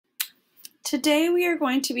Today we are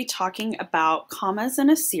going to be talking about commas in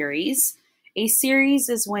a series. A series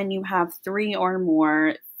is when you have three or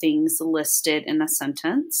more things listed in a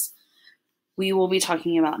sentence. We will be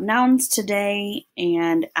talking about nouns today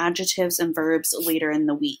and adjectives and verbs later in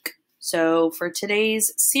the week. So for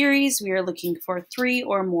today's series, we are looking for three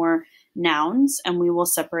or more nouns and we will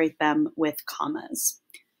separate them with commas.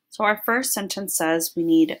 So our first sentence says we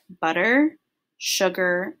need butter,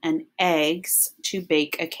 sugar, and eggs to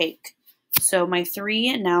bake a cake. So my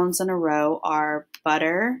three nouns in a row are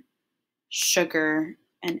butter, sugar,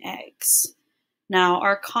 and eggs. Now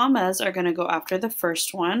our commas are going to go after the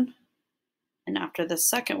first one and after the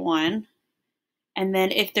second one. And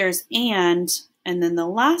then if there's and then the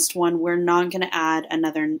last one, we're not going to add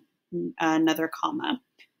another comma.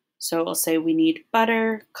 So we'll say we need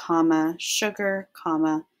butter, comma, sugar,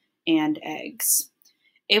 comma, and eggs.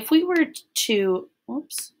 If we were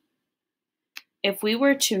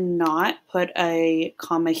to not put a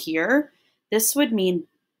comma here, this would mean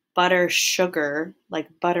butter sugar,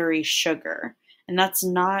 like buttery sugar. And that's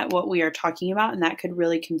not what we are talking about, and that could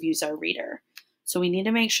really confuse our reader. So we need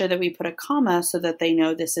to make sure that we put a comma so that they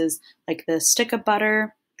know this is like the stick of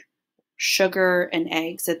butter, sugar, and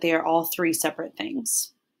eggs, that they are all three separate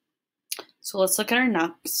things. So let's look at our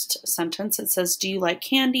next sentence. It says, do you like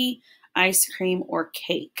candy, ice cream, or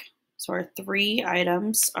cake? So our three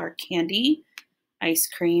items are candy, ice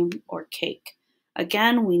cream, or cake.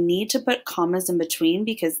 Again, we need to put commas in between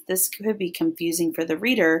because this could be confusing for the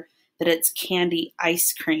reader that it's candy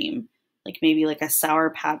ice cream, like maybe like a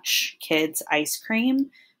Sour Patch Kids ice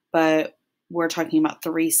cream, but we're talking about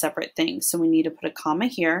three separate things. So we need to put a comma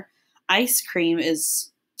here. Ice cream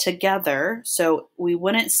is together, so we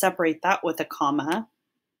wouldn't separate that with a comma,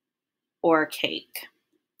 or cake.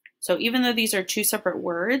 So even though these are two separate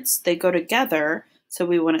words, they go together, so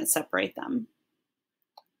we wouldn't separate them.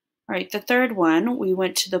 All right, the third one, we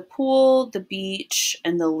went to the pool, the beach,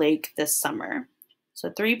 and the lake this summer. So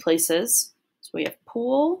three places. So we have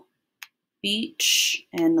pool, beach,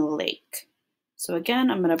 and lake. So again,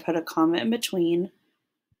 I'm going to put a comma in between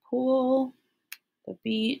pool, the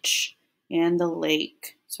beach, and the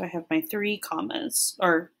lake. So I have my three commas,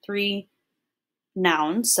 or three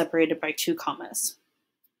nouns separated by two commas.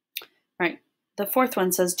 All right, the fourth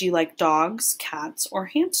one says, do you like dogs, cats, or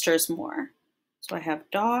hamsters more? So I have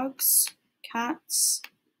dogs, cats,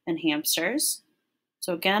 and hamsters.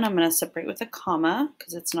 So again, I'm going to separate with a comma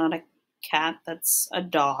because it's not a cat, that's a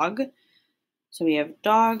dog. So we have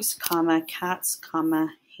dogs, comma, cats,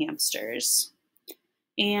 comma, hamsters.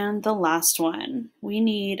 And the last one, we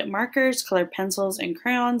need markers, colored pencils, and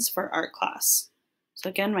crayons for art class. So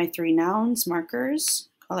again, my three nouns, markers,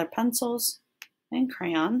 colored pencils, and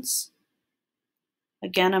crayons.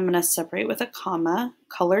 Again, I'm going to separate with a comma.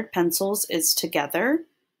 Colored pencils is together.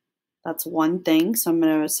 That's one thing, so I'm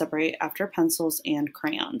going to separate after pencils and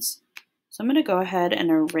crayons. So I'm going to go ahead and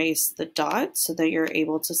erase the dot so that you're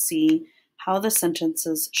able to see how the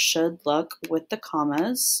sentences should look with the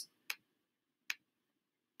commas.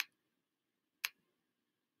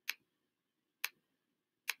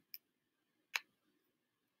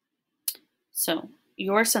 So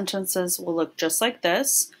your sentences will look just like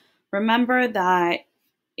this. Remember that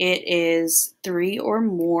it is three or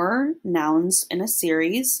more nouns in a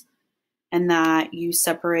series, and that you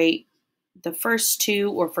separate the first two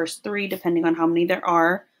or first three, depending on how many there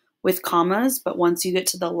are, with commas. But once you get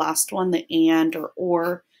to the last one, the and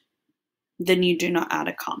or, then you do not add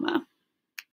a comma.